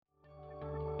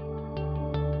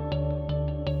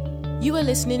You are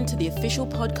listening to the official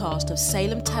podcast of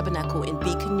Salem Tabernacle in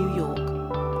Beacon, New York,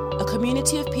 a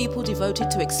community of people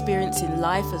devoted to experiencing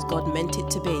life as God meant it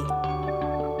to be.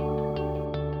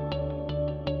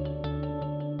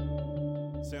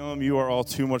 Salem, you are all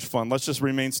too much fun. Let's just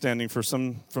remain standing for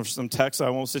some text. I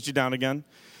won't sit you down again.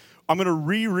 I'm going to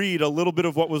reread a little bit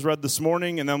of what was read this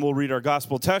morning, and then we'll read our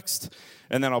gospel text,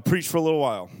 and then I'll preach for a little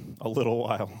while.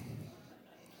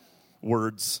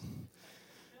 Words.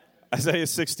 Isaiah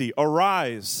 60,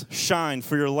 arise, shine,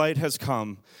 for your light has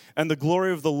come, and the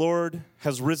glory of the Lord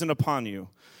has risen upon you.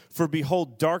 For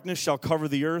behold, darkness shall cover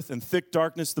the earth, and thick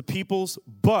darkness the peoples,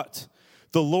 but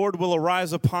the Lord will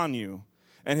arise upon you,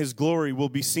 and his glory will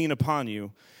be seen upon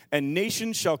you. And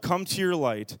nations shall come to your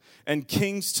light, and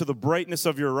kings to the brightness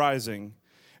of your rising.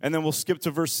 And then we'll skip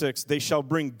to verse 6. They shall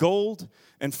bring gold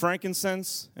and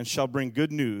frankincense, and shall bring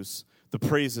good news, the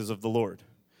praises of the Lord.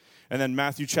 And then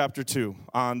Matthew chapter 2,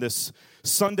 on this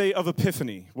Sunday of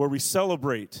Epiphany, where we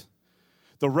celebrate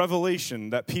the revelation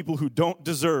that people who don't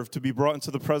deserve to be brought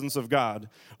into the presence of God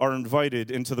are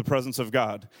invited into the presence of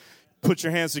God. Put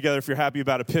your hands together if you're happy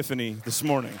about Epiphany this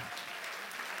morning.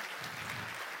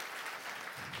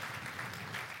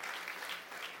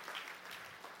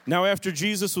 Now after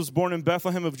Jesus was born in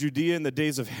Bethlehem of Judea in the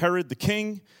days of Herod the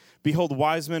king, behold,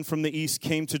 wise men from the east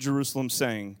came to Jerusalem,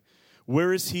 saying,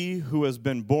 where is he who has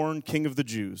been born King of the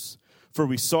Jews? For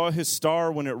we saw his star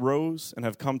when it rose and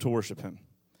have come to worship him.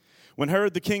 When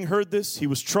Herod the king heard this, he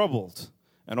was troubled,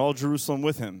 and all Jerusalem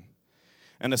with him.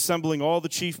 And assembling all the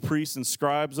chief priests and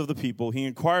scribes of the people, he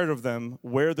inquired of them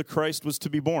where the Christ was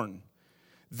to be born.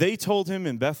 They told him,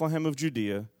 in Bethlehem of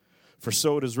Judea, for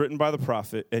so it is written by the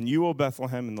prophet, and you, O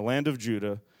Bethlehem, in the land of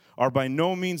Judah, are by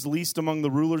no means least among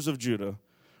the rulers of Judah,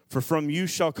 for from you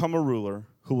shall come a ruler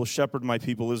who will shepherd my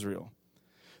people Israel.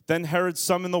 Then Herod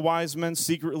summoned the wise men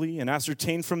secretly and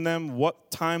ascertained from them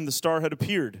what time the star had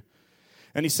appeared.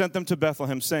 And he sent them to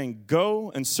Bethlehem, saying,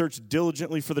 go and search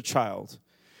diligently for the child.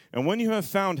 And when you have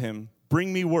found him,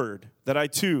 bring me word, that I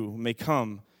too may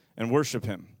come and worship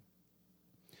him.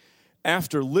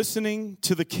 After listening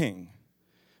to the king,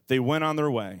 they went on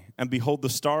their way, and behold, the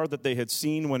star that they had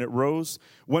seen when it rose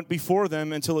went before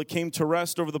them until it came to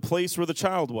rest over the place where the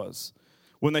child was.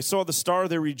 When they saw the star,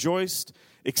 they rejoiced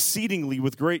exceedingly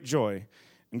with great joy.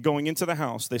 And going into the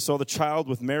house, they saw the child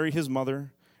with Mary his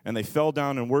mother, and they fell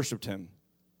down and worshipped him.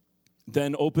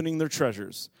 Then, opening their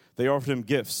treasures, they offered him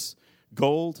gifts,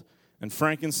 gold and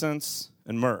frankincense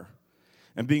and myrrh.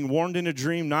 And being warned in a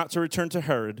dream not to return to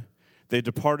Herod, they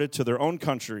departed to their own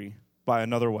country by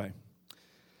another way.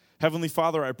 Heavenly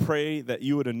Father, I pray that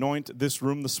you would anoint this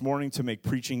room this morning to make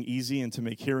preaching easy and to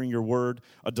make hearing your word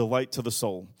a delight to the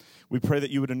soul. We pray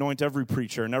that you would anoint every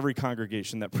preacher and every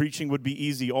congregation, that preaching would be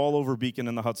easy all over Beacon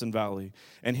and the Hudson Valley,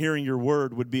 and hearing your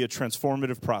word would be a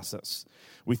transformative process.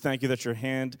 We thank you that your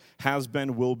hand has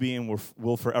been, will be, and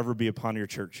will forever be upon your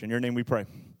church. In your name we pray.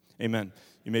 Amen.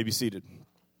 You may be seated.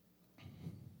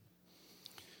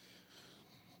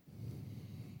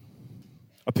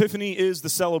 Epiphany is the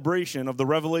celebration of the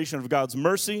revelation of God's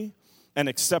mercy and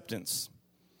acceptance.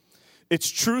 It's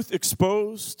truth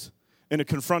exposed in a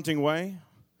confronting way,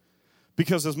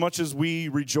 because as much as we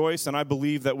rejoice, and I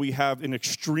believe that we have an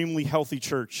extremely healthy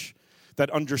church that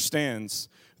understands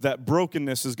that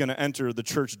brokenness is going to enter the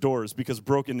church doors because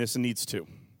brokenness needs to.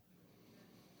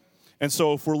 And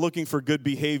so if we're looking for good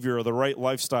behavior or the right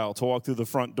lifestyle to walk through the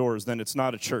front doors, then it's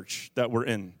not a church that we're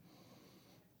in.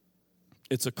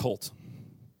 It's a cult.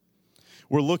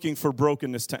 We're looking for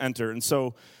brokenness to enter. And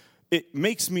so it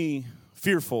makes me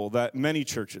fearful that many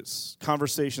churches,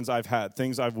 conversations I've had,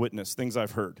 things I've witnessed, things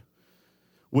I've heard,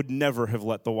 would never have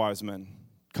let the wise men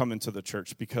come into the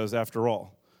church because, after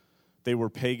all, they were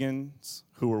pagans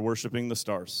who were worshiping the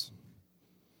stars.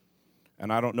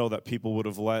 And I don't know that people would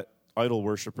have let idol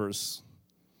worshipers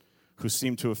who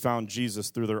seem to have found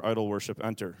Jesus through their idol worship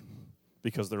enter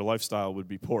because their lifestyle would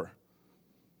be poor.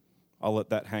 I'll let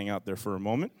that hang out there for a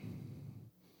moment,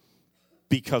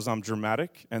 because I'm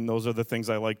dramatic, and those are the things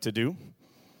I like to do.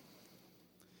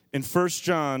 In 1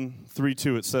 John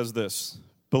 3:2, it says this,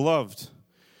 beloved,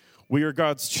 we are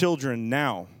God's children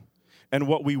now, and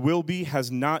what we will be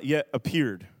has not yet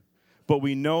appeared. But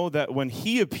we know that when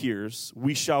he appears,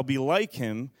 we shall be like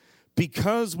him,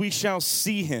 because we shall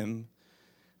see him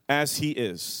as he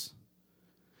is.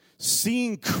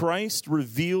 Seeing Christ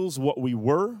reveals what we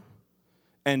were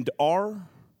and are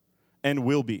and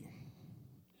will be.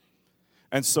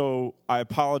 And so I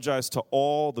apologize to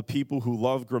all the people who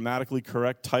love grammatically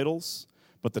correct titles,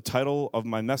 but the title of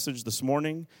my message this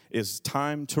morning is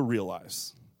Time to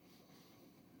Realize.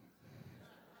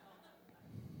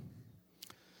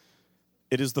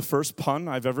 It is the first pun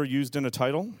I've ever used in a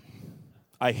title.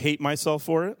 I hate myself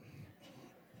for it.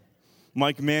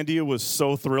 Mike Mandia was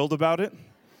so thrilled about it.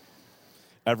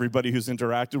 Everybody who's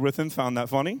interacted with him found that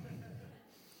funny.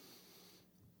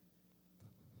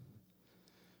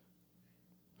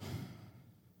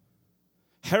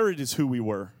 Herod is who we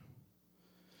were.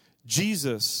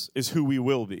 Jesus is who we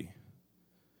will be.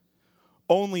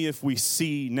 Only if we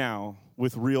see now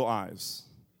with real eyes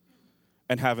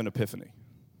and have an epiphany.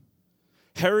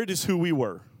 Herod is who we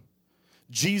were.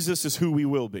 Jesus is who we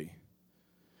will be.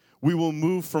 We will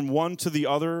move from one to the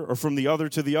other or from the other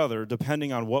to the other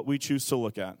depending on what we choose to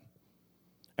look at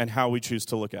and how we choose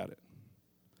to look at it.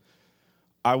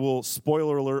 I will,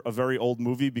 spoiler alert, a very old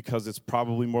movie because it's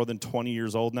probably more than 20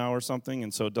 years old now or something,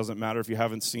 and so it doesn't matter if you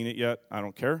haven't seen it yet. I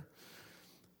don't care.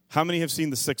 How many have seen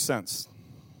The Sixth Sense?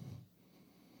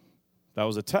 That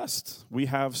was a test. We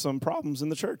have some problems in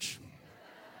the church.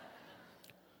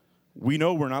 We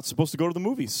know we're not supposed to go to the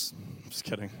movies. Just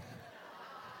kidding.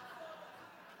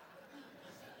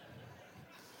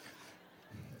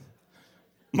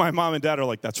 My mom and dad are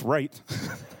like, that's right.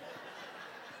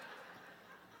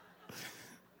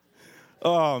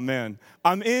 Oh, man.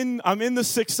 I'm in The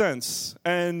Sixth Sense,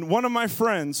 and one of my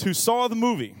friends who saw the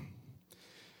movie,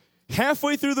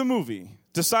 halfway through the movie,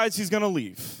 decides he's going to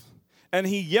leave. And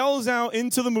he yells out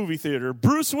into the movie theater,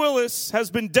 Bruce Willis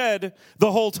has been dead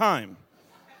the whole time.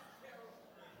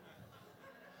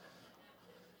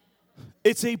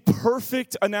 It's a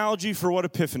perfect analogy for what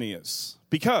epiphany is,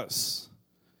 because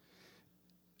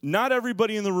not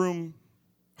everybody in the room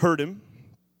heard him.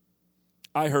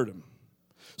 I heard him.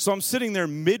 So I'm sitting there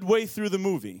midway through the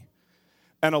movie,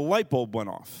 and a light bulb went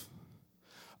off.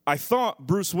 I thought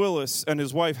Bruce Willis and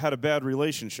his wife had a bad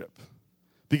relationship,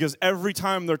 because every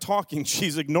time they're talking,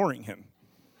 she's ignoring him.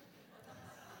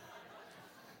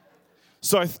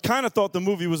 So I kind of thought the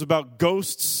movie was about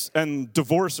ghosts and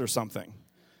divorce or something.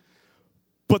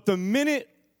 But the minute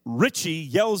Richie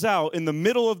yells out in the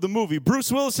middle of the movie,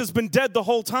 Bruce Willis has been dead the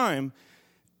whole time,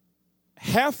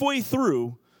 halfway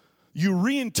through, you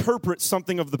reinterpret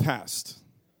something of the past,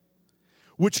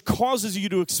 which causes you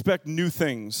to expect new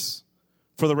things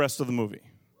for the rest of the movie.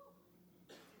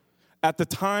 At the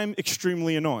time,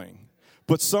 extremely annoying.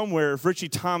 But somewhere, if Richie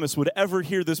Thomas would ever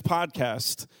hear this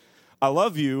podcast, I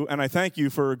love you, and I thank you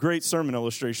for a great sermon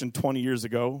illustration 20 years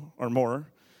ago or more.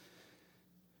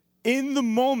 In the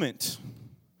moment,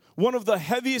 one of the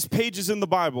heaviest pages in the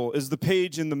Bible is the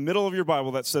page in the middle of your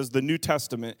Bible that says the New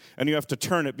Testament, and you have to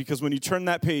turn it because when you turn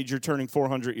that page, you're turning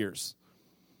 400 years.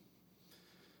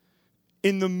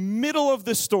 In the middle of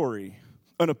this story,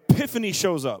 an epiphany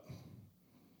shows up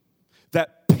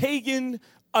that pagan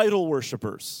idol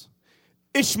worshipers,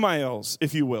 Ishmaels,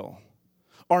 if you will,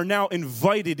 are now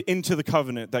invited into the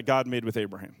covenant that God made with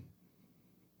Abraham.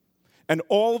 And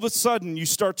all of a sudden,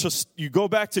 you go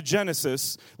back to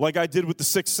Genesis, like I did with The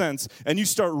Sixth Sense, and you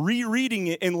start rereading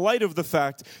it in light of the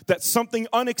fact that something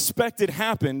unexpected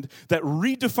happened that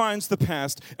redefines the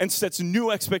past and sets new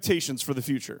expectations for the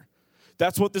future.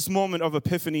 That's what this moment of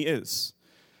epiphany is.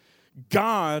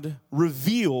 God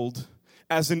revealed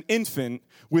as an infant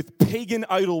with pagan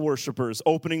idol worshipers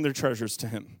opening their treasures to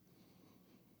him.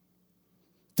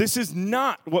 This is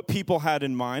not what people had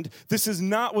in mind. This is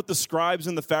not what the scribes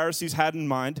and the Pharisees had in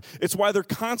mind. It's why they're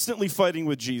constantly fighting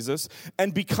with Jesus.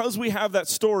 And because we have that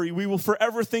story, we will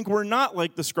forever think we're not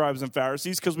like the scribes and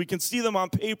Pharisees because we can see them on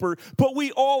paper, but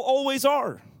we all always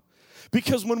are.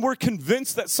 Because when we're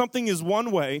convinced that something is one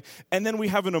way and then we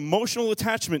have an emotional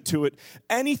attachment to it,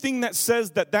 anything that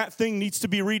says that that thing needs to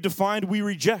be redefined, we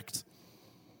reject.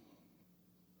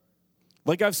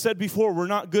 Like I've said before, we're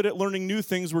not good at learning new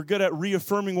things. We're good at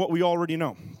reaffirming what we already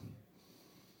know.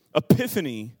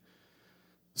 Epiphany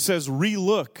says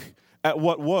relook at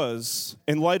what was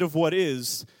in light of what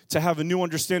is to have a new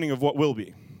understanding of what will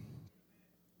be.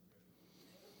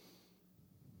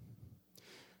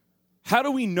 How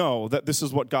do we know that this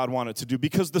is what God wanted to do?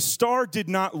 Because the star did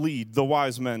not lead the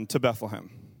wise men to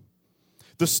Bethlehem.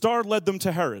 The star led them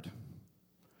to Herod.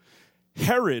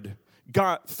 Herod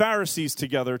got Pharisees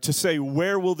together to say,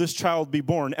 where will this child be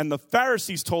born? And the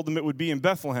Pharisees told them it would be in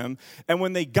Bethlehem. And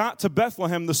when they got to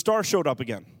Bethlehem, the star showed up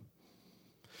again.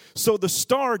 So the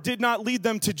star did not lead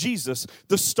them to Jesus.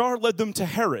 The star led them to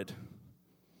Herod.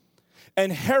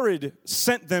 And Herod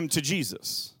sent them to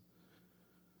Jesus.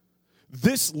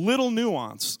 This little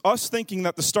nuance, us thinking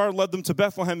that the star led them to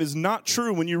Bethlehem, is not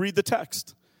true when you read the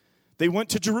text. They went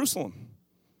to Jerusalem.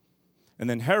 And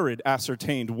then Herod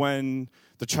ascertained where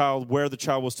the child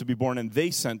was to be born, and they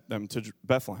sent them to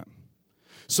Bethlehem.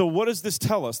 So what does this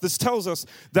tell us? This tells us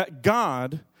that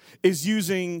God is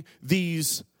using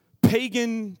these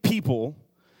pagan people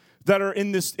that are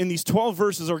in these 12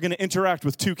 verses are going to interact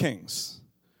with two kings.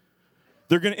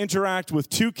 They're going to interact with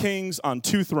two kings on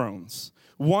two thrones.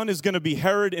 One is going to be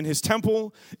Herod in his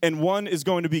temple, and one is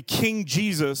going to be King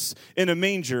Jesus in a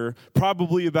manger,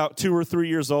 probably about 2 or 3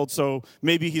 years old, so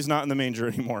maybe he's not in the manger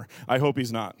anymore. I hope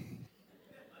he's not.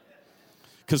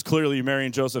 Because clearly Mary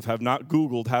and Joseph have not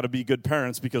Googled how to be good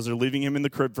parents because they're leaving him in the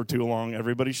crib for too long.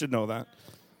 Everybody should know that.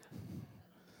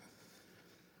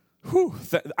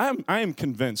 I am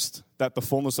convinced that the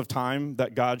fullness of time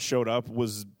that God showed up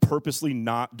was purposely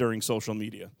not during social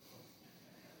media.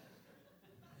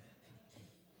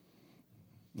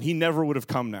 He never would have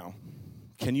come now.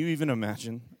 Can you even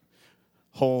imagine?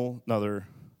 Whole nother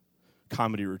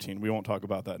comedy routine. We won't talk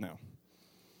about that now.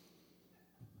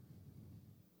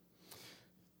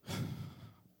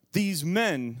 These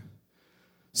men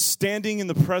standing in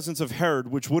the presence of Herod,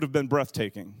 which would have been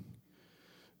breathtaking,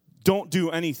 don't do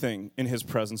anything in his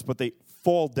presence, but they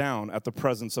fall down at the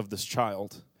presence of this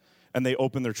child, and they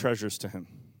open their treasures to him.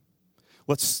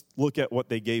 Let's look at what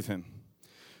they gave him.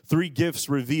 3 gifts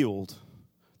revealed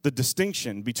the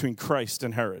distinction between Christ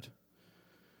and Herod.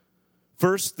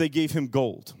 First, they gave him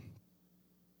gold.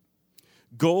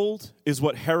 Gold is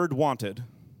what Herod wanted,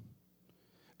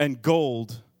 and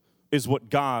gold is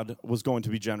what God was going to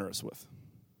be generous with.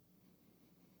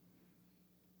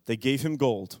 They gave him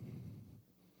gold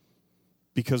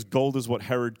because gold is what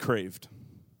Herod craved,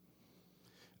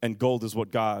 and gold is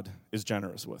what God is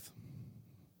generous with.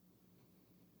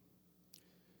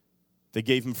 They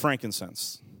gave him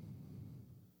frankincense,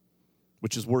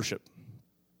 which is worship.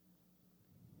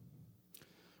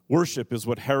 Worship is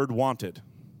what Herod wanted,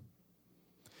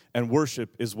 and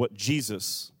worship is what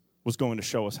Jesus was going to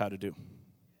show us how to do.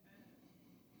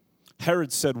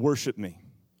 Herod said, "Worship me."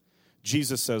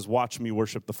 Jesus says, "Watch me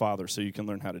worship the Father so you can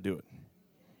learn how to do it."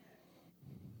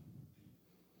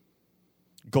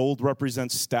 Gold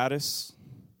represents status.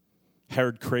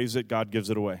 Herod craves it. God gives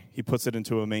it away. He puts it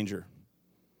into a manger.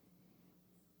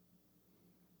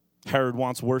 Herod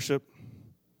wants worship.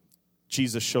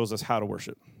 Jesus shows us how to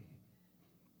worship.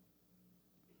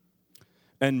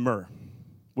 And myrrh,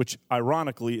 which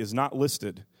ironically is not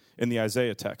listed in the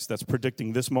Isaiah text that's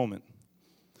predicting this moment.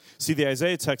 See, the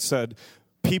Isaiah text said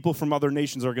people from other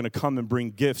nations are going to come and bring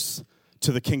gifts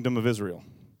to the kingdom of Israel.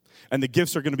 And the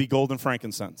gifts are going to be gold and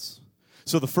frankincense.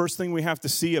 So the first thing we have to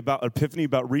see about Epiphany,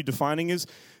 about redefining, is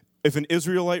if an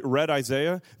Israelite read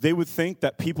Isaiah, they would think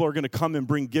that people are going to come and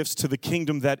bring gifts to the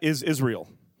kingdom that is Israel.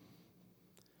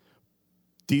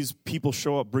 These people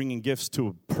show up bringing gifts to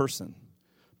a person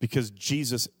because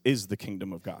Jesus is the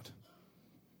kingdom of God.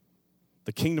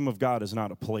 The kingdom of God is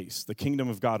not a place. The kingdom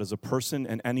of God is a person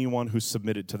and anyone who's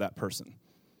submitted to that person.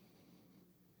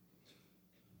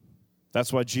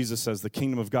 That's why Jesus says the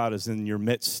kingdom of God is in your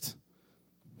midst.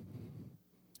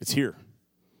 It's here.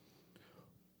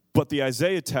 But the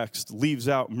Isaiah text leaves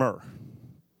out myrrh.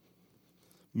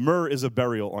 Myrrh is a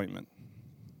burial ointment.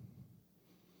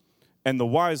 And the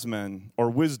wise men,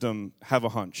 or wisdom, have a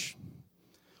hunch.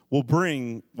 We'll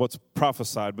bring what's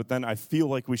prophesied, but then I feel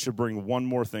like we should bring one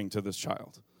more thing to this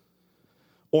child.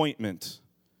 Ointment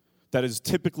that is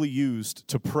typically used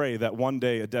to pray that one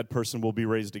day a dead person will be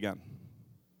raised again.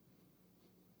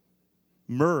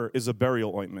 Myrrh is a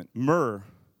burial ointment. Myrrh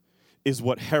is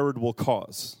what Herod will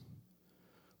cause,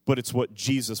 but it's what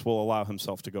Jesus will allow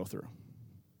himself to go through.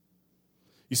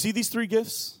 You see these 3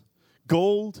 gifts?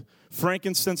 Gold,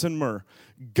 frankincense, and myrrh.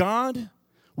 God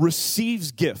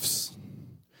receives gifts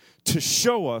to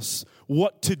show us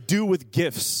what to do with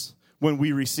gifts when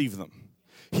we receive them.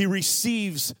 He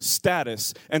receives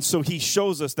status, and so he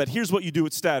shows us that here's what you do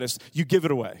with status. You give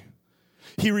it away.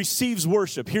 He receives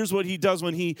worship. Here's what he does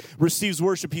when he receives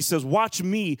worship. He says, watch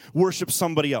me worship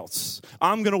somebody else.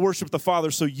 I'm going to worship the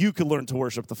Father so you can learn to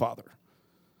worship the Father.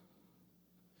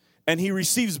 And he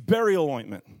receives burial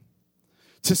ointment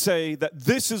to say that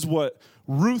this is what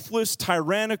ruthless,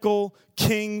 tyrannical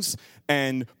kings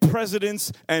and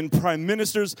presidents and prime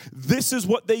ministers, this is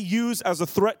what they use as a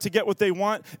threat to get what they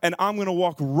want, and I'm going to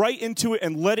walk right into it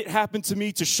and let it happen to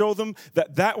me to show them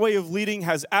that that way of leading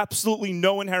has absolutely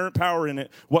no inherent power in it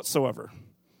whatsoever.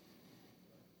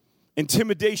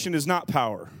 Intimidation is not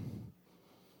power.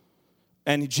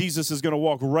 And Jesus is going to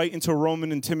walk right into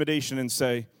Roman intimidation and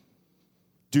say,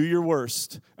 do your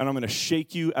worst, and I'm going to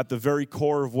shake you at the very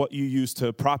core of what you use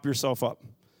to prop yourself up.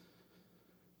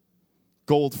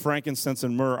 Gold, frankincense,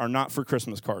 and myrrh are not for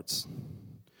Christmas cards.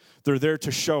 They're there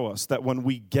to show us that when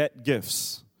we get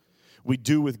gifts, we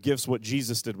do with gifts what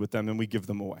Jesus did with them, and we give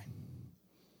them away.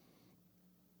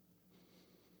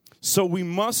 So we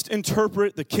must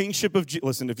interpret the kingship of Jesus.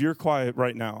 Listen, if you're quiet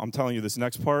right now, I'm telling you this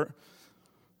next part.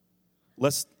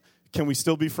 Can we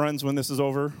still be friends when this is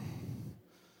over?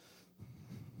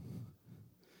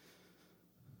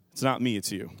 It's not me,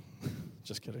 it's you.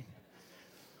 Just kidding.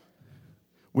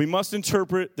 We must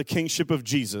interpret the kingship of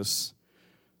Jesus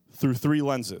through 3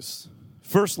 lenses.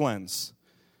 First lens,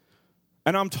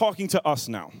 and I'm talking to us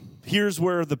now. Here's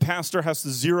where the pastor has to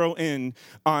zero in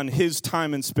on his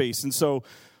time and space. And so,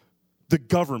 the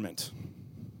government.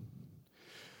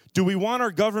 Do we want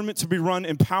our government to be run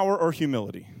in power or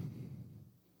humility?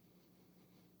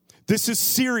 This is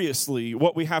seriously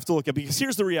what we have to look at, because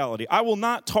here's the reality. I will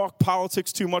not talk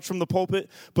politics too much from the pulpit,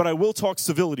 but I will talk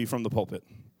civility from the pulpit.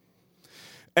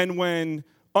 And when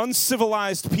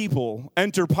uncivilized people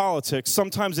enter politics,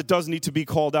 sometimes it does need to be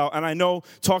called out. And I know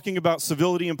talking about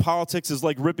civility in politics is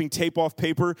like ripping tape off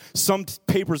paper. Some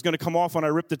paper is going to come off when I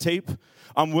rip the tape.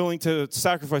 I'm willing to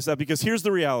sacrifice that, because here's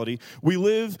the reality. We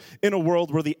live in a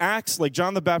world where the axe, like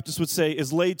John the Baptist would say,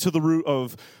 is laid to the root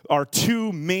of our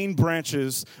 2 main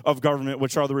branches of government,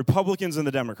 which are the Republicans and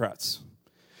the Democrats.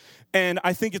 And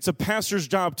I think it's a pastor's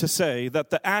job to say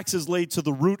that the axe is laid to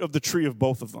the root of the tree of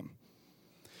both of them.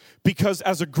 Because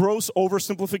as a gross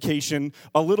oversimplification,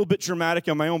 a little bit dramatic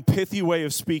in my own pithy way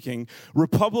of speaking,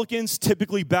 Republicans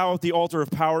typically bow at the altar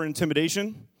of power and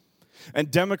intimidation,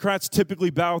 and Democrats typically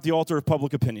bow at the altar of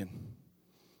public opinion.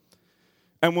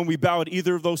 And when we bow at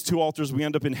either of those 2 altars, we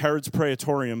end up in Herod's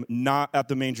Praetorium, not at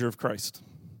the manger of Christ.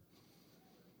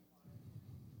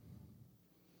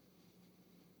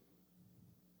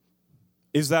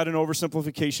 Is that an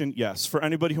oversimplification? Yes. For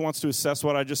anybody who wants to assess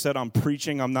what I just said, I'm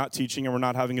preaching, I'm not teaching, and we're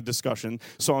not having a discussion,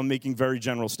 so I'm making very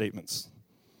general statements.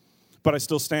 But I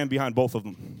still stand behind both of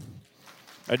them.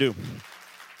 I do.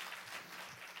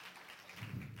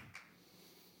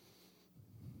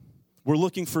 We're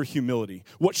looking for humility.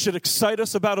 What should excite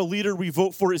us about a leader we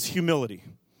vote for is humility.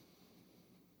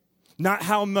 Not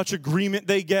how much agreement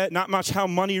they get, not much how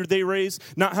money they raise,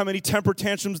 not how many temper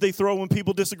tantrums they throw when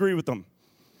people disagree with them.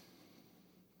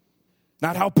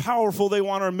 Not how powerful they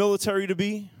want our military to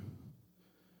be,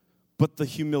 but the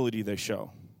humility they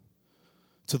show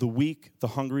to the weak, the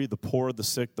hungry, the poor, the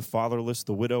sick, the fatherless,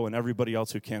 the widow, and everybody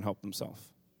else who can't help themselves.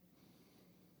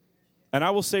 And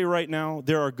I will say right now,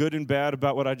 there are good and bad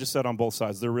about what I just said on both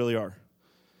sides. There really are.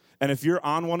 And if you're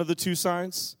on one of the 2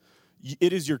 sides,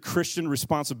 it is your Christian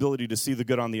responsibility to see the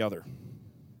good on the other.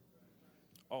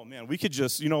 Oh, man, we could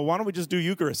just, why don't we just do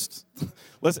Eucharist?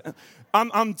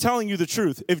 I'm telling you the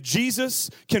truth. If Jesus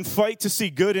can fight to see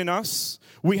good in us,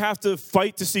 we have to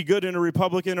fight to see good in a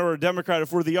Republican or a Democrat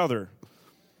if we're the other.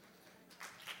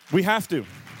 We have to.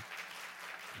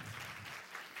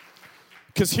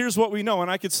 Because here's what we know, and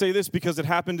I could say this because it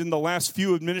happened in the last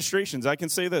few administrations. I can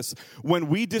say this. When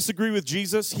we disagree with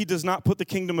Jesus, he does not put the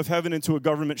kingdom of heaven into a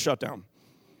government shutdown.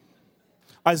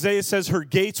 Isaiah says her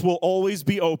gates will always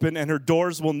be open and her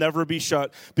doors will never be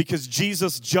shut, because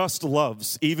Jesus just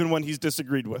loves, even when he's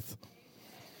disagreed with.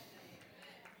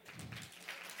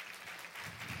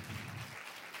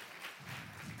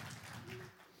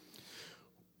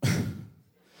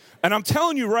 And I'm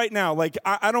telling you right now,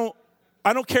 I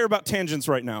don't care about tangents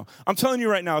right now. I'm telling you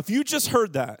right now, if you just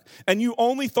heard that and you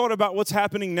only thought about what's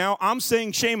happening now, I'm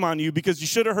saying shame on you, because you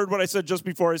should have heard what I said just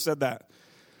before I said that.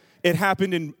 It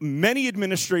happened in many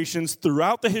administrations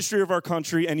throughout the history of our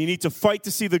country, and you need to fight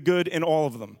to see the good in all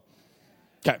of them.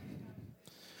 Okay.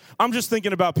 I'm just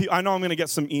thinking about people. I know I'm going to get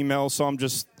some emails, so I'm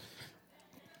just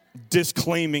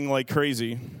disclaiming like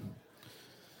crazy.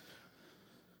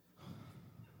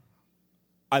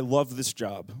 I love this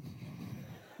job.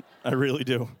 I really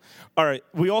do. All right.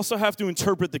 We also have to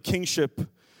interpret the kingship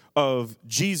of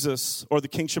Jesus or the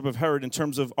kingship of Herod in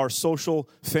terms of our social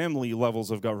family levels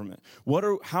of government.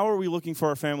 How are we looking for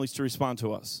our families to respond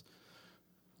to us?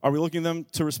 Are we looking them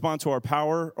to respond to our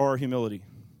power or our humility?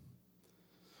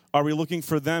 Are we looking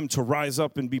for them to rise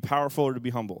up and be powerful or to be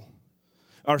humble?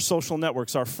 Our social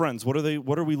networks, our friends, what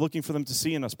are we looking for them to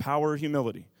see in us, power or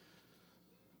humility?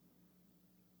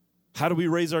 How do we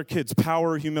raise our kids,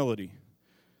 power or humility?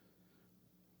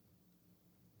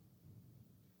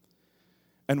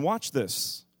 And watch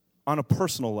this on a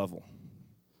personal level.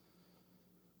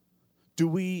 Do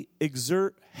we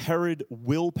exert Herod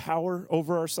willpower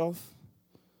over ourselves?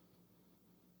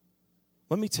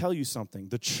 Let me tell you something.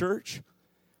 The church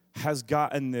has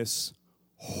gotten this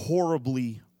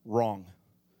horribly wrong.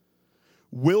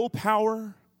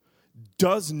 Willpower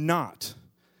does not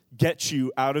get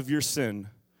you out of your sin,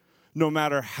 no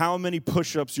matter how many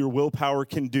push-ups your willpower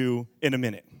can do in a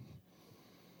minute.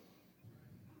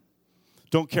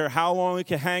 Don't care how long it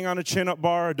can hang on a chin-up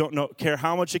bar. I don't care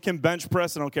how much it can bench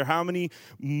press. I don't care how many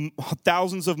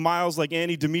thousands of miles like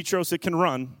Annie Demetros it can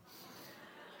run.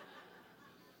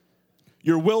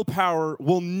 Your willpower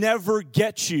will never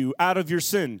get you out of your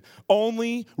sin.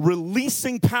 Only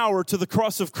releasing power to the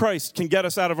cross of Christ can get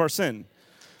us out of our sin.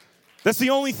 That's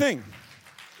the only thing.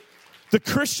 The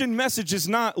Christian message is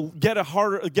not get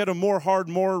a more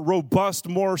robust,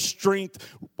 more strength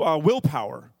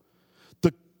willpower.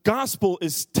 The gospel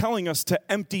is telling us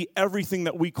to empty everything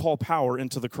that we call power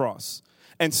into the cross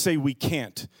and say we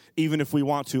can't, even if we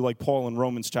want to, like Paul in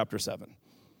Romans chapter 7.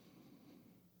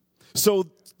 So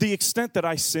the extent that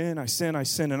I sin,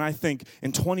 and I think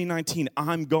in 2019,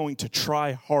 I'm going to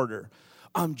try harder.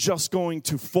 I'm just going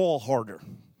to fall harder.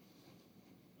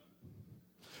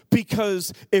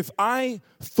 Because if I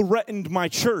threatened my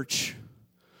church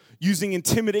using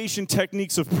intimidation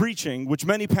techniques of preaching, which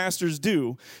many pastors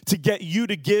do, to get you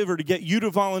to give or to get you to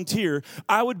volunteer,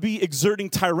 I would be exerting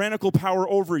tyrannical power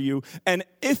over you. And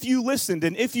if you listened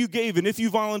and if you gave and if you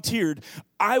volunteered,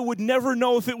 I would never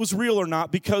know if it was real or not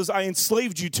because I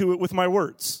enslaved you to it with my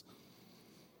words.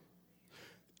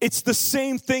 It's the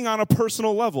same thing on a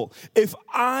personal level. If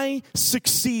I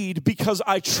succeed because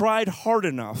I tried hard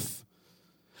enough,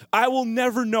 I will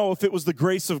never know if it was the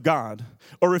grace of God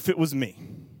or if it was me.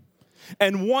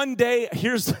 And one day,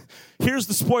 here's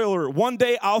the spoiler, one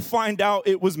day I'll find out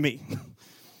it was me.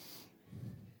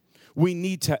 We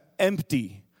need to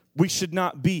empty. We should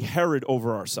not be Herod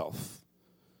over ourselves.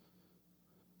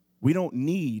 We don't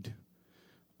need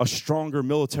a stronger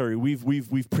military.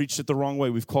 We've preached it the wrong way.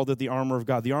 We've called it the armor of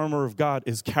God. The armor of God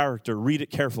is character. Read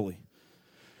it carefully.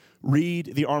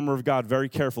 Read the armor of God very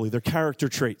carefully. They're character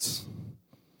traits.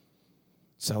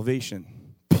 Salvation,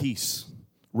 peace,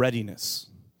 readiness,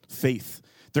 faith.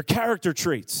 They're character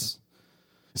traits.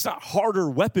 It's not harder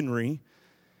weaponry.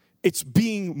 It's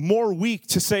being more weak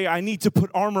to say I need to put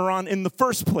armor on in the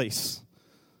first place.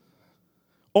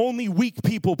 Only weak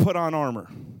people put on armor.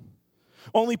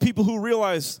 Only people who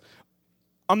realize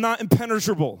I'm not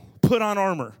impenetrable put on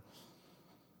armor.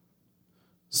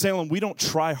 Salem, we don't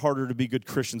try harder to be good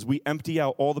Christians. We empty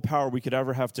out all the power we could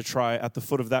ever have to try at the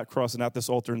foot of that cross and at this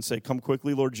altar and say, come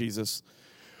quickly, Lord Jesus.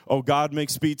 Oh, God, make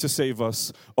speed to save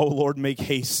us. Oh, Lord, make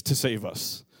haste to save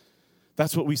us.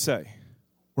 That's what we say.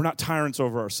 We're not tyrants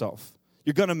over ourselves.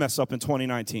 You're going to mess up in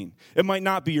 2019. It might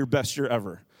not be your best year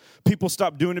ever. People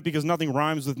stop doing it because nothing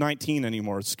rhymes with 19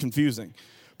 anymore. It's confusing.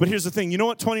 But here's the thing. You know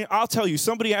what, I'll tell you.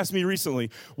 Somebody asked me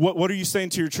recently, what are you saying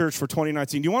to your church for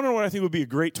 2019? Do you want to know what I think would be a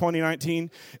great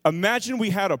 2019? Imagine we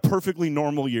had a perfectly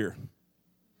normal year.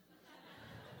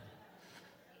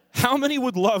 How many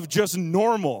would love just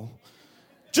normal?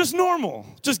 Just normal.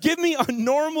 Just give me a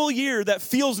normal year that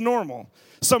feels normal.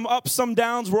 Some ups, some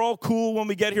downs. We're all cool when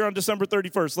we get here on December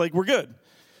 31st. Like, we're good.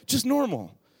 Just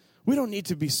normal. We don't need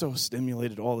to be so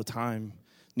stimulated all the time.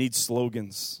 Need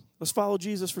slogans. Let's follow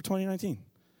Jesus for 2019.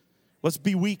 Let's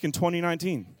be weak in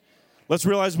 2019. Let's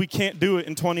realize we can't do it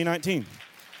in 2019.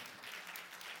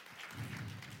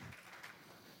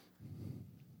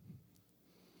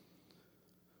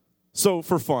 So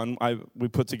for fun, we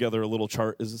put together a little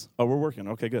chart. We're working.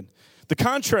 Okay, good. The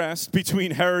contrast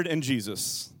between Herod and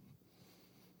Jesus.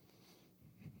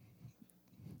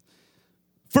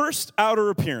 First,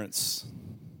 outer appearance.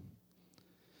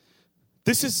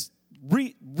 This is,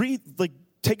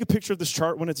 take a picture of this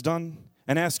chart when it's done.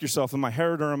 And ask yourself, am I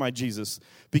Herod or am I Jesus?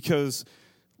 Because,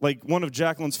 one of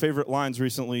Jacqueline's favorite lines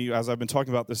recently, as I've been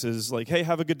talking about this, is hey,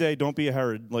 have a good day, don't be a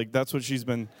Herod. That's what she's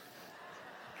been.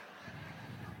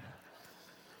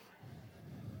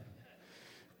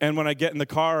 And when I get in the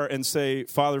car and say,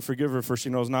 Father, forgive her, for she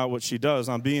knows not what she does,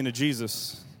 I'm being a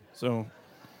Jesus. So,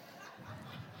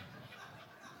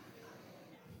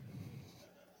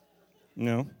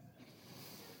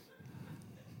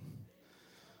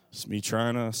 It's me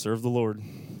trying to serve the Lord.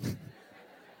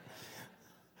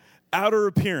 Outer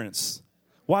appearance.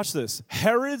 Watch this.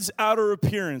 Herod's outer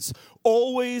appearance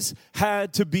always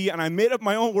had to be, and I made up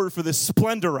my own word for this,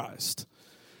 splendorized.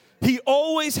 He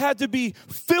always had to be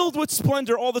filled with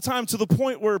splendor all the time, to the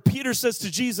point where Peter says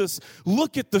to Jesus,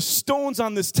 look at the stones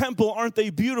on this temple, aren't they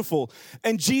beautiful?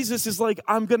 And Jesus is like,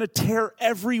 I'm going to tear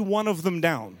every one of them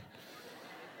down.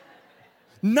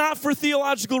 Not for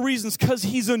theological reasons, because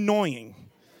he's annoying.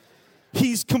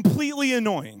 He's completely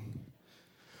annoying.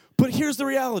 But here's the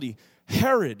reality.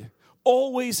 Herod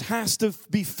always has to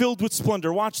be filled with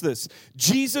splendor. Watch this.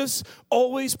 Jesus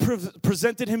always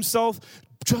presented himself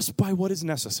just by what is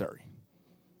necessary.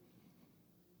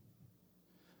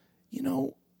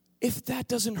 If that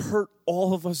doesn't hurt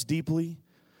all of us deeply,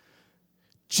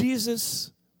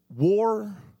 Jesus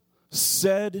wore,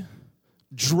 said,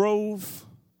 drove,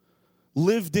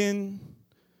 lived in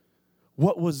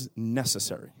what was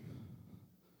necessary.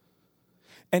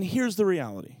 And here's the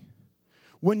reality.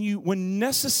 When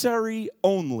necessary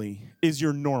only is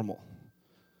your normal,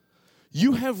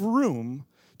 you have room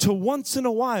to once in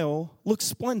a while look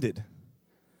splendid,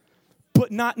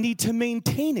 but not need to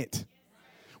maintain it,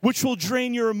 which will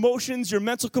drain your emotions, your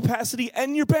mental capacity,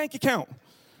 and your bank account.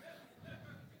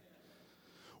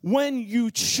 When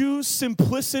you choose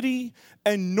simplicity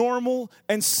and normal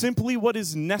and simply what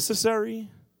is necessary,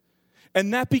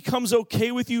 and that becomes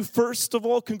okay with you, first of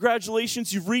all,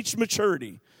 congratulations, you've reached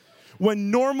maturity.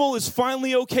 When normal is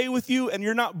finally okay with you and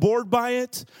you're not bored by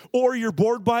it, or you're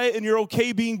bored by it and you're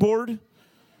okay being bored,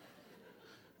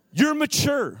 you're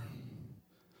mature.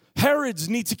 Herods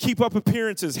need to keep up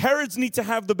appearances. Herods need to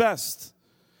have the best.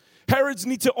 Herods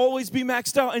need to always be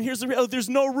maxed out. And here's the reality, there's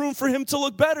no room for him to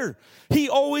look better. He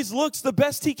always looks the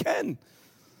best he can.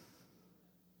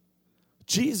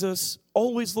 Jesus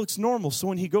always looks normal. So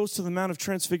when he goes to the Mount of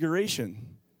Transfiguration,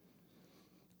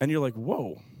 and you're like,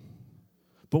 whoa.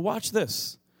 But watch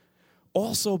this.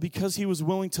 Also, because he was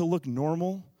willing to look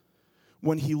normal,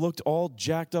 when he looked all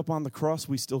jacked up on the cross,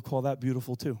 we still call that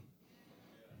beautiful too.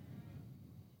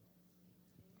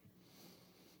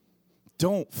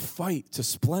 Don't fight to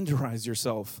splendorize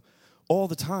yourself all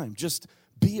the time. Just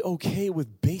be okay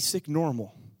with basic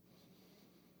normal.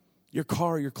 Your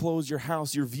car, your clothes, your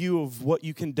house, your view of what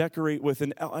you can decorate with,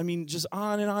 and I mean, just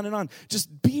on and on and on.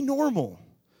 Just be normal.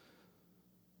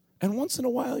 And once in a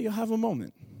while, you'll have a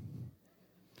moment.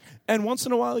 And once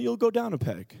in a while, you'll go down a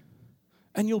peg.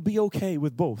 And you'll be okay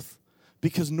with both.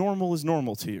 Because normal is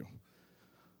normal to you.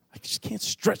 I just can't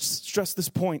stress this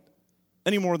point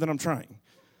any more than I'm trying.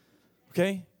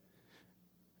 Okay?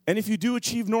 And if you do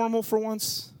achieve normal for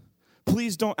once,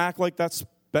 please don't act like that's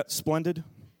splendid.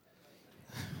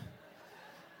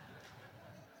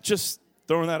 Just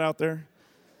throwing that out there.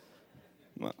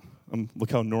 Well,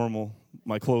 look how normal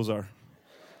my clothes are.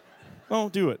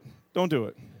 Don't do it. Don't do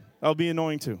it. That'll be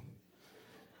annoying too.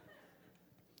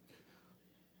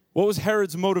 What was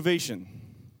Herod's motivation?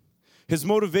 His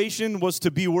motivation was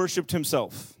to be worshipped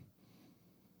himself.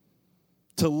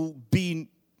 To be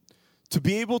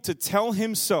able to tell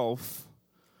himself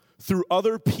through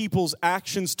other people's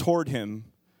actions toward him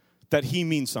that he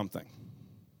means something.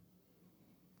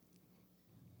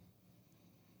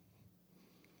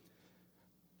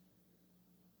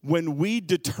 When we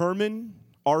determine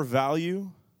our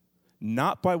value,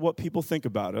 not by what people think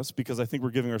about us, because I think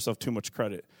we're giving ourselves too much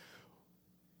credit,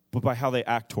 but by how they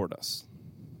act toward us.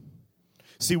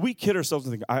 See, we kid ourselves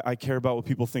and think, I care about what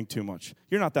people think too much.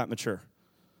 You're not that mature.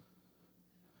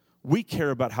 We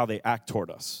care about how they act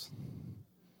toward us.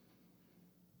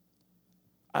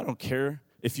 I don't care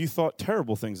if you thought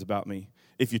terrible things about me.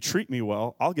 If you treat me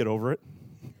well, I'll get over it.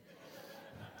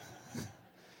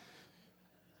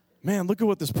 Man, look at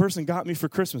what this person got me for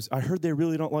Christmas. I heard they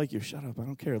really don't like you. Shut up, I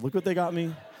don't care. Look what they got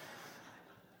me.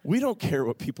 We don't care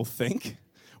what people think.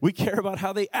 We care about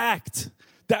how they act.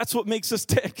 That's what makes us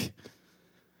tick.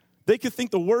 They could think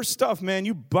the worst stuff, man.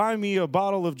 You buy me a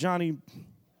bottle of Johnny.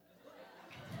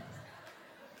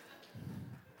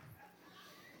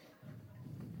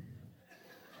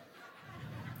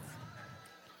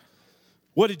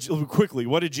 What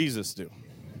did Jesus do?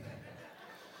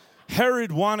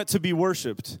 Herod wanted to be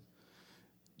worshiped.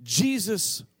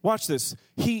 Jesus, watch this,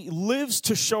 he lives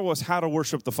to show us how to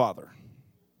worship the Father.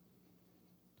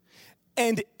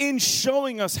 And in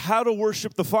showing us how to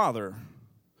worship the Father,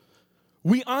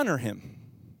 we honor him.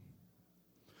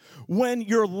 When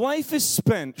your life is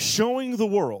spent showing the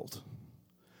world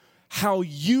how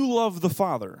you love the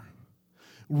Father,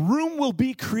 room will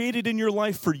be created in your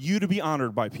life for you to be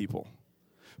honored by people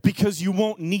because you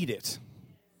won't need it.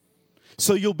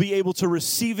 So you'll be able to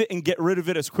receive it and get rid of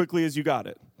it as quickly as you got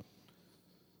it.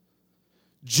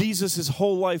 Jesus'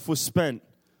 whole life was spent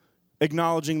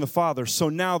acknowledging the Father. So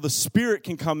now the Spirit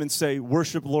can come and say,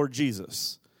 worship Lord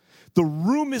Jesus. The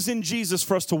room is in Jesus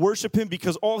for us to worship him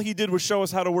because all he did was show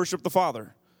us how to worship the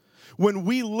Father. When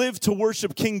we live to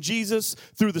worship King Jesus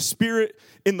through the Spirit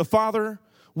in the Father,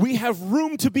 we have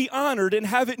room to be honored and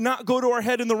have it not go to our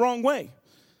head in the wrong way.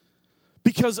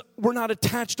 Because we're not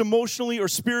attached emotionally or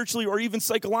spiritually or even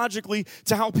psychologically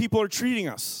to how people are treating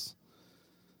us.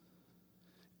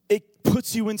 It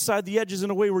puts you inside the edges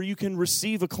in a way where you can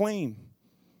receive acclaim,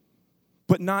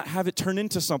 but not have it turn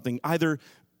into something, either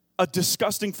a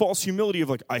disgusting false humility of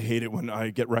like, I hate it when I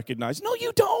get recognized. No,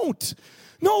 you don't.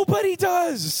 Nobody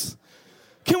does.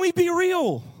 Can we be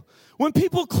real? When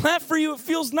people clap for you, it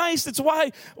feels nice. It's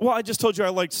why, well, I just told you I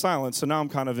liked silence, so now I'm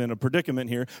kind of in a predicament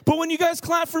here. But when you guys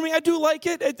clap for me, I do like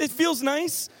it. It feels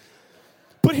nice.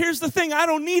 But here's the thing, I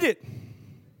don't need it.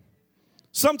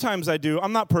 Sometimes I do.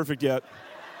 I'm not perfect yet.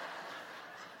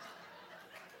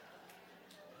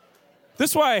 This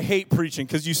is why I hate preaching,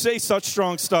 because you say such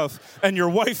strong stuff, and your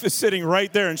wife is sitting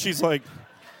right there, and she's like,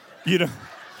 you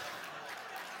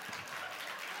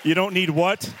don't need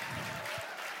what?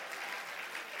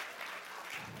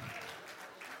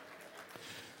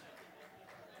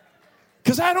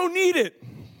 Because I don't need it.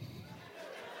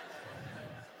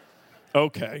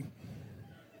 Okay.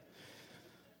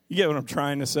 You get what I'm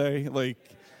trying to say? Like,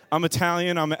 I'm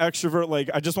Italian, I'm an extrovert. Like,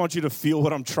 I just want you to feel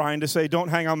what I'm trying to say. Don't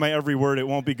hang on my every word. It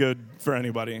won't be good for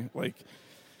anybody. Like,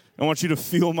 I want you to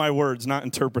feel my words, not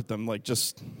interpret them. Like,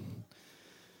 just,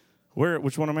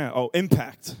 which one am I at? Oh,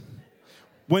 impact.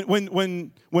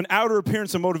 When outer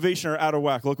appearance and motivation are out of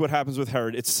whack, look what happens with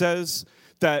Herod. It says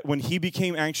that when he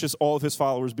became anxious, all of his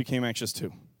followers became anxious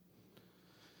too.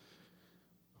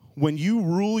 When you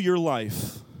rule your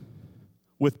life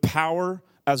with power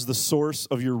as the source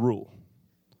of your rule,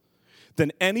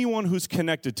 then anyone who's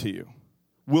connected to you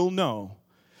will know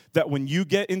that when you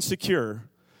get insecure,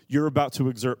 you're about to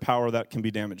exert power that can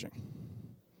be damaging.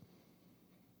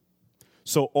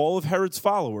 So all of Herod's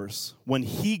followers, when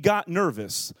he got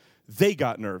nervous, they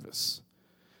got nervous.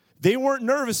 They weren't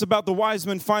nervous about the wise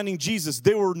men finding Jesus.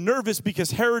 They were nervous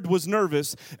because Herod was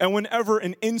nervous, and whenever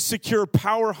an insecure,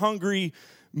 power-hungry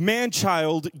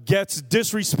man-child gets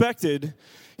disrespected,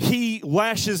 he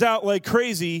lashes out like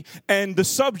crazy, and the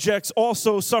subjects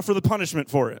also suffer the punishment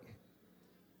for it.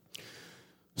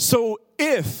 So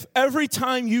if every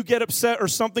time you get upset or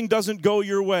something doesn't go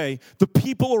your way, the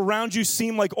people around you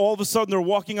seem like all of a sudden they're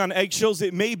walking on eggshells,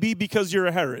 it may be because you're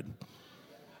a Herod.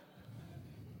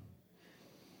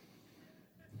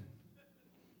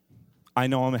 I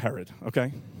know I'm a Herod,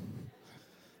 okay?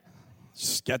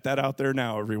 Just get that out there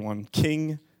now, everyone.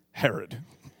 King Herod.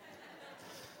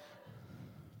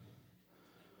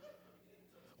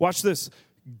 Watch this.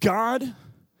 God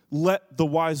let the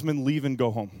wise men leave and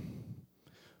go home.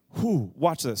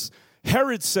 Watch this.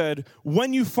 Herod said,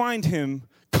 when you find him,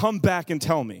 come back and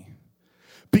tell me.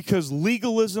 Because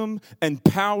legalism and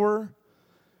power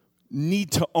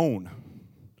need to own.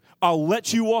 I'll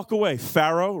let you walk away.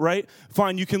 Pharaoh, right?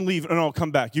 Fine, you can leave. No,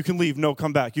 come back. You can leave. No,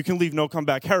 come back. You can leave. No, come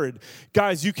back. Herod,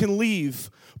 guys, you can leave,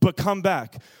 but come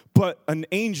back. But an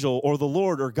angel or the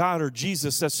Lord or God or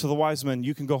Jesus says to the wise men,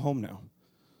 you can go home now.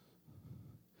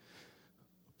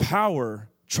 Power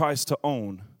tries to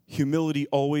own. Humility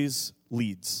always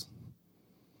leads.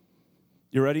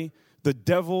 You ready? The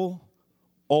devil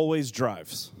always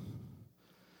drives.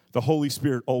 The Holy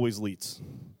Spirit always leads.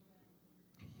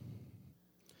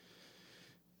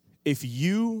 If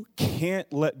you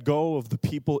can't let go of the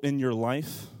people in your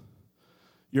life,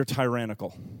 you're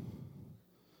tyrannical.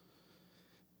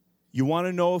 You want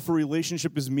to know if a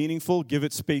relationship is meaningful? Give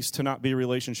it space to not be a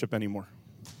relationship anymore.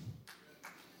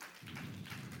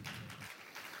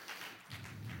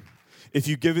 If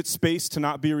you give it space to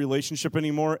not be a relationship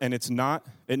anymore and it's not,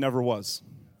 it never was.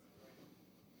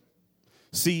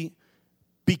 See,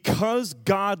 because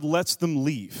God lets them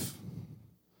leave,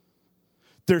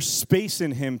 there's space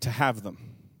in him to have them.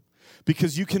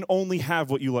 Because you can only have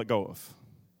what you let go of.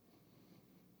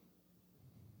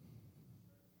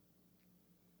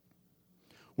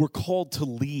 We're called to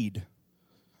lead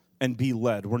and be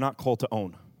led. We're not called to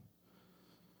own.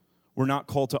 We're not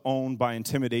called to own by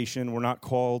intimidation. We're not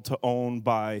called to own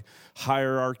by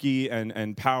hierarchy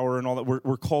and power and all that.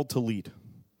 We're called to lead.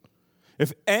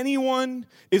 If anyone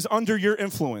is under your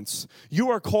influence, you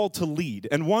are called to lead.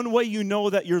 And one way you know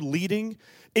that you're leading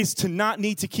is to not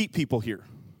need to keep people here.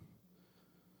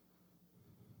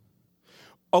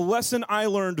 A lesson I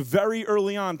learned very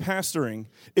early on pastoring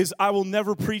is I will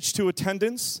never preach to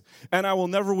attendance, and I will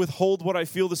never withhold what I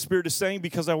feel the Spirit is saying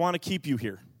because I want to keep you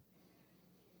here.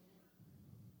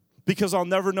 Because I'll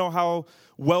never know how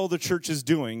well the church is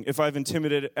doing if I've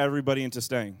intimidated everybody into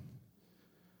staying.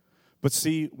 But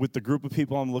see, with the group of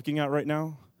people I'm looking at right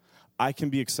now, I can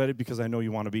be excited because I know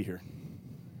you want to be here.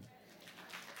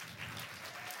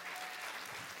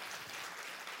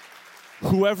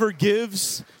 Whoever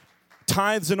gives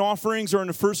tithes and offerings or in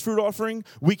a first fruit offering,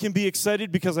 we can be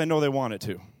excited because I know they want it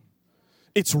to.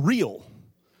 It's real.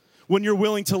 When you're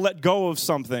willing to let go of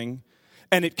something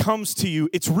and it comes to you,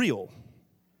 it's real.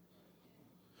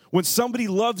 When somebody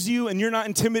loves you and you're not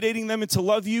intimidating them into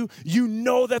love you, you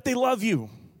know that they love you.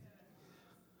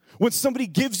 When somebody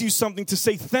gives you something to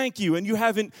say thank you and you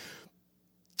haven't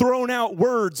thrown out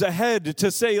words ahead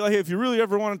to say, like, hey, if you really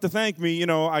ever wanted to thank me,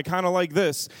 I kind of like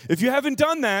this. If you haven't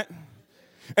done that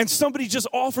and somebody just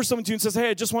offers something to you and says, hey,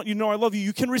 I just want you to know I love you,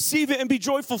 you can receive it and be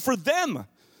joyful for them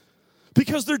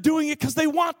because they're doing it because they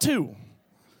want to.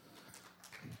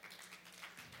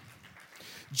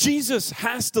 Jesus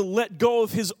has to let go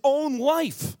of his own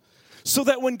life so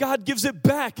that when God gives it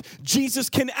back, Jesus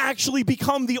can actually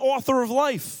become the author of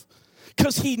life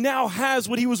because he now has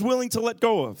what he was willing to let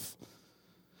go of.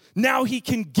 Now he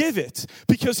can give it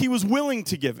because he was willing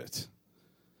to give it.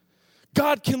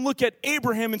 God can look at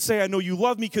Abraham and say, I know you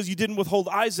love me because you didn't withhold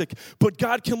Isaac. But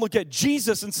God can look at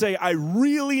Jesus and say, I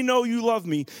really know you love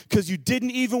me because you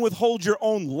didn't even withhold your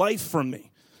own life from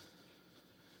me.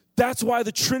 That's why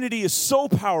the Trinity is so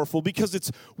powerful, because it's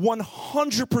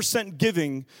 100%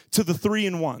 giving to the three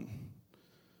in one.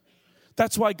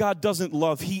 That's why God doesn't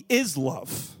love. He is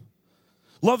love.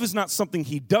 Love is not something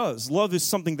he does. Love is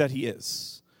something that he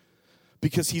is.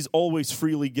 Because he's always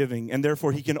freely giving, and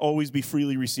therefore he can always be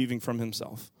freely receiving from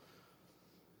himself.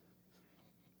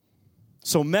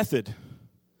 So method.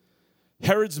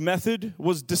 Herod's method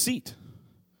was deceit.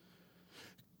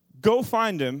 Go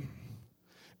find him,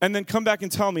 and then come back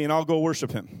and tell me, and I'll go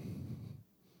worship him.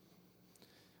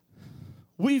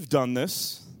 We've done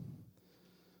this.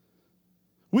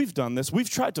 We've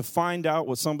tried to find out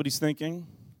what somebody's thinking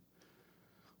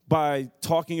by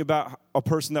talking about a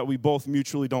person that we both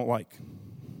mutually don't like.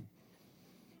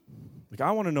 Like,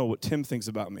 I want to know what Tim thinks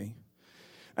about me.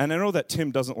 And I know that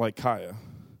Tim doesn't like Kaya.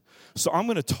 So I'm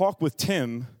going to talk with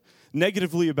Tim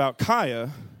negatively about Kaya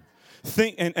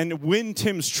and win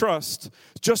Tim's trust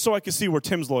just so I can see where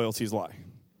Tim's loyalties lie.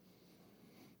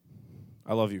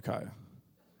 I love you, Kaya.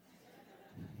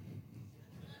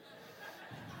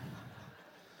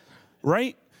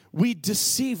 Right? We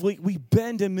deceive, we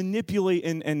bend and manipulate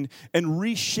and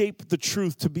reshape the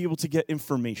truth to be able to get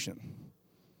information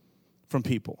from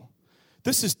people.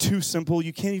 This is too simple.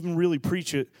 You can't even really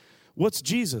preach it. What's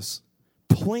Jesus?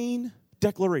 Plain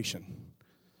declaration.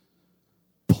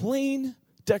 Plain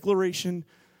declaration.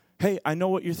 Hey, I know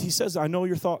what he says, I know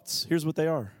your thoughts. Here's what they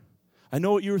are. I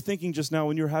know what you were thinking just now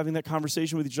when you were having that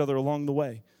conversation with each other along the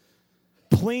way.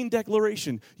 Plain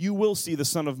declaration. You will see the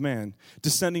Son of Man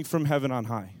descending from heaven on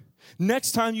high.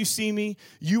 Next time you see me,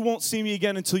 you won't see me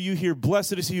again until you hear,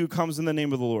 blessed is he who comes in the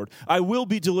name of the Lord. I will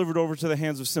be delivered over to the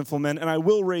hands of sinful men, and I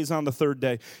will raise on the third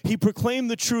day. He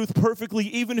proclaimed the truth perfectly,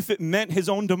 even if it meant his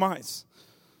own demise.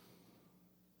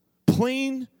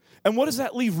 Plain. And what does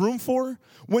that leave room for?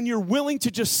 When you're willing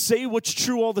to just say what's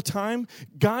true all the time,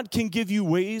 God can give you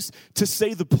ways to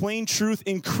say the plain truth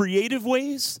in creative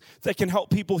ways that can help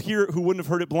people hear it who wouldn't have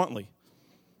heard it bluntly.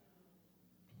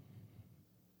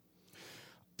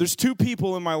 There's two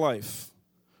people in my life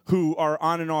who are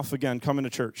on and off again coming to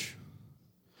church.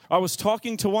 I was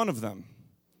talking to one of them,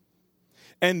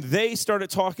 and they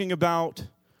started talking about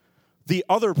the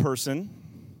other person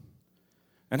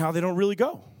and how they don't really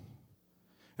go.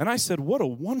 And I said, what a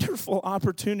wonderful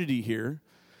opportunity here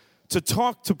to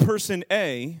talk to person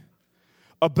A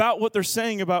about what they're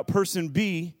saying about person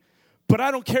B, but I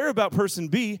don't care about person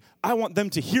B. I want them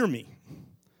to hear me.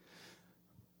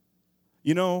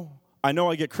 You know, I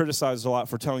know I get criticized a lot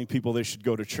for telling people they should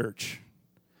go to church.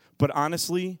 But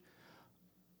honestly,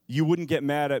 you wouldn't get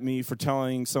mad at me for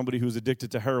telling somebody who's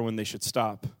addicted to heroin they should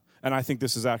stop. And I think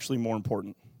this is actually more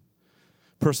important.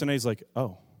 Person A is like,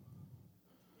 oh.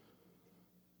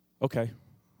 Okay.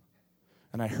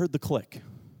 And I heard the click.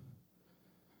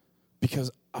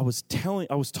 Because I was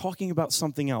talking about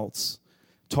something else,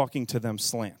 talking to them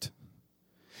slant.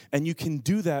 And you can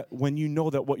do that when you know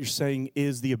that what you're saying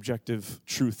is the objective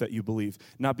truth that you believe,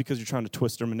 not because you're trying to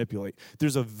twist or manipulate.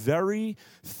 There's a very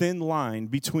thin line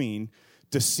between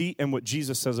deceit and what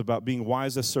Jesus says about being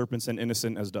wise as serpents and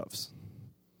innocent as doves.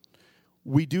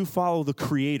 We do follow the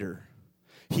Creator.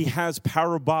 He has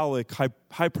parabolic,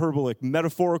 hyperbolic,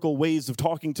 metaphorical ways of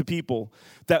talking to people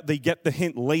that they get the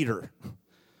hint later.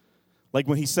 Like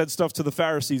when he said stuff to the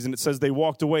Pharisees and it says they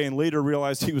walked away and later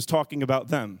realized he was talking about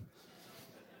them.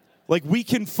 Like, we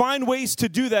can find ways to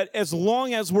do that as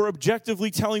long as we're objectively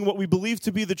telling what we believe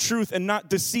to be the truth and not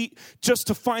deceit just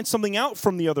to find something out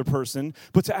from the other person,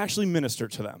 but to actually minister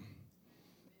to them.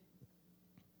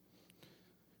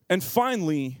 And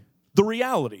finally, the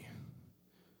reality.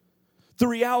 The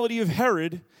reality of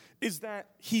Herod is that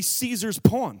he's Caesar's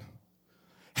pawn.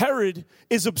 Herod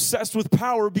is obsessed with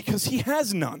power because he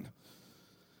has none.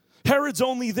 Herod's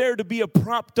only there to be a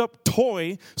propped up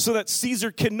toy so that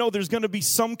Caesar can know there's going to be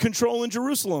some control in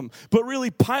Jerusalem. But really,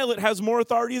 Pilate has more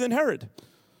authority than Herod.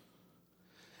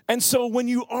 And so when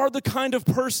you are the kind of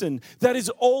person that is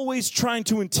always trying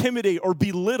to intimidate or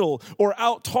belittle or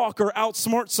out-talk or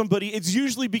outsmart somebody, it's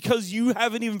usually because you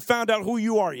haven't even found out who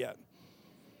you are yet.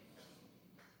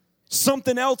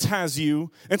 Something else has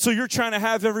you, and so you're trying to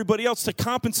have everybody else to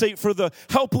compensate for the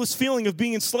helpless feeling of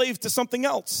being enslaved to something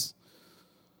else.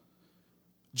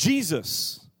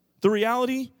 Jesus, the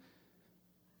reality,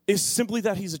 is simply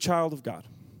that he's a child of God.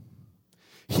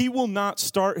 He will not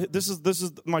start, this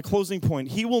is my closing point.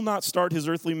 He will not start his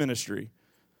earthly ministry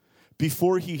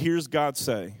before he hears God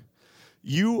say,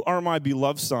 "You are my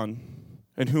beloved son,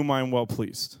 in whom I am well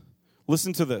pleased."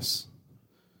 Listen to this.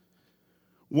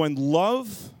 When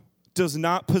love does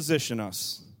not position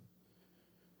us,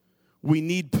 we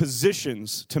need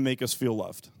positions to make us feel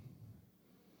loved.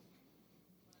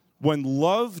 When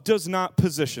love does not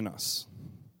position us,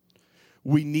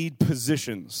 we need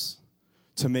positions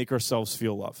to make ourselves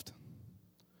feel loved.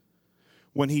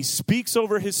 When he speaks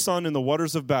over his son in the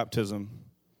waters of baptism,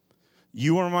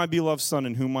 "You are my beloved son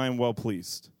in whom I am well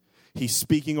pleased," he's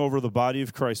speaking over the body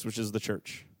of Christ, which is the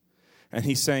church. And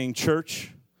he's saying,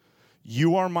 "Church,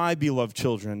 you are my beloved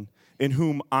children in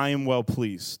whom I am well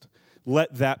pleased."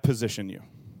 Let that position you.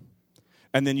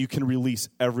 And then you can release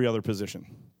every other position.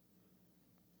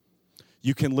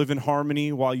 You can live in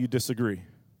harmony while you disagree.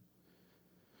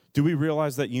 Do we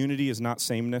realize that unity is not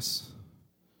sameness?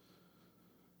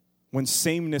 When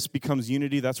sameness becomes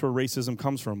unity, that's where racism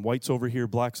comes from. Whites over here,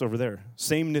 blacks over there.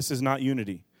 Sameness is not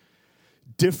unity.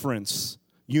 Difference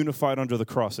unified under the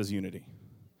cross is unity.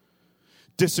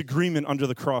 Disagreement under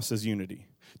the cross is unity.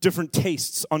 Different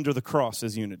tastes under the cross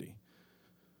is unity.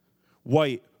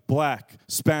 White, black,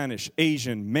 Spanish,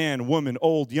 Asian, man, woman,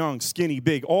 old, young, skinny,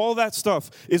 big, all that stuff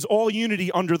is all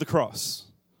unity under the cross.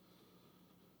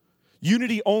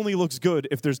 Unity only looks good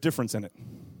if there's difference in it.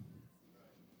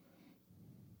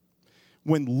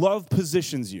 When love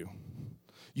positions you,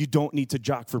 you don't need to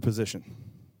jock for position.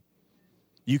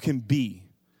 You can be.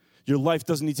 Your life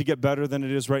doesn't need to get better than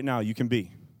it is right now. You can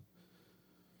be.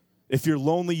 If you're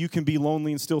lonely, you can be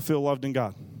lonely and still feel loved in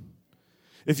God.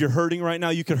 If you're hurting right now,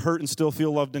 you can hurt and still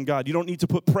feel loved in God. You don't need to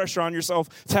put pressure on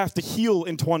yourself to have to heal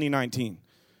in 2019.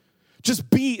 Just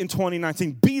be in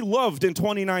 2019. Be loved in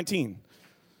 2019.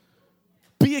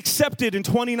 Be accepted in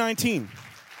 2019.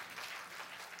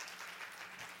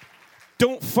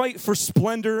 Don't fight for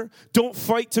splendor. Don't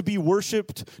fight to be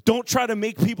worshiped. Don't try to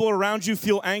make people around you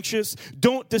feel anxious.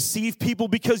 Don't deceive people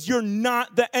because you're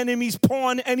not the enemy's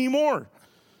pawn anymore.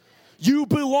 You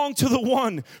belong to the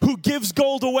one who gives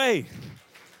gold away,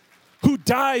 who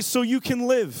dies so you can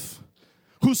live,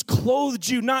 who's clothed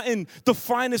you not in the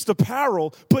finest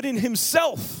apparel, but in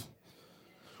himself.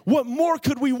 What more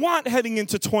could we want heading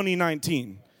into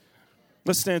 2019?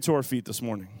 Let's stand to our feet this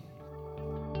morning.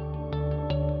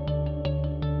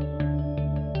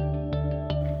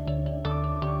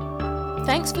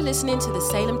 Thanks for listening to the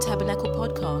Salem Tabernacle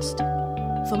podcast.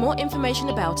 For more information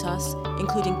about us,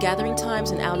 including gathering times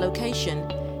and our location,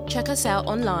 check us out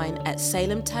online at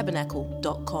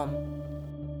salemtabernacle.com.